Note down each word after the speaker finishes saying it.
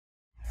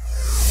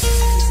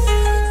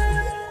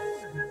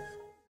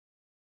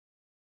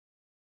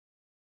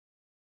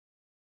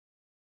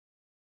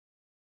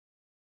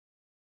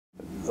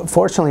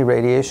Fortunately,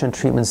 radiation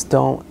treatments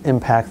don't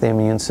impact the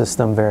immune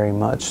system very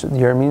much.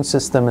 Your immune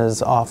system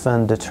is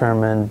often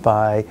determined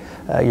by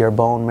your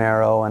bone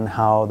marrow and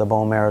how the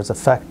bone marrow is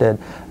affected.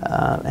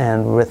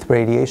 And with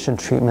radiation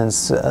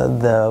treatments,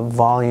 the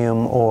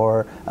volume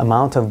or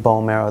amount of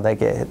bone marrow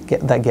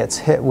that gets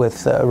hit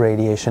with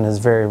radiation is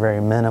very,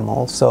 very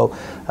minimal. So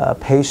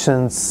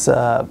patients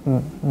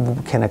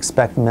can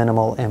expect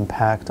minimal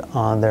impact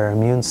on their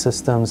immune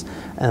systems,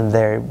 and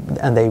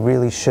they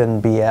really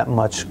shouldn't be at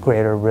much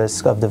greater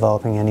risk of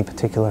developing any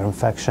particular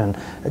infection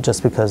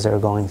just because they're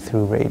going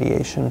through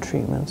radiation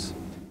treatments.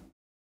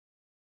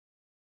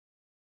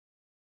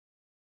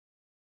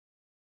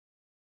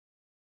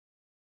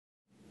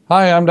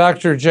 Hi, I'm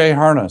Dr. Jay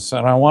Harness,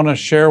 and I want to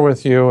share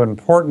with you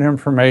important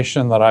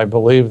information that I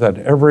believe that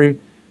every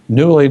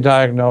newly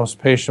diagnosed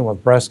patient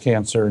with breast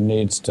cancer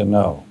needs to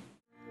know.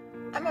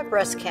 I'm a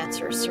breast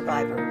cancer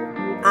survivor.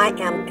 I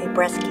am a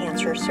breast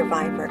cancer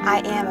survivor. I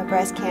am a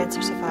breast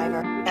cancer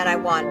survivor. And I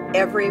want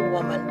every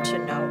woman to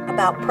know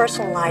about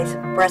personalized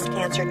breast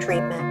cancer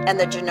treatment and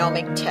the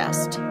genomic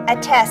test. A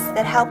test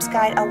that helps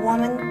guide a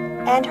woman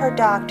and her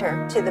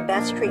doctor to the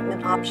best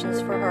treatment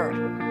options for her.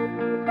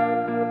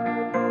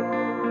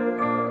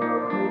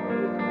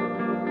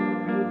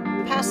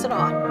 Pass it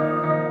on.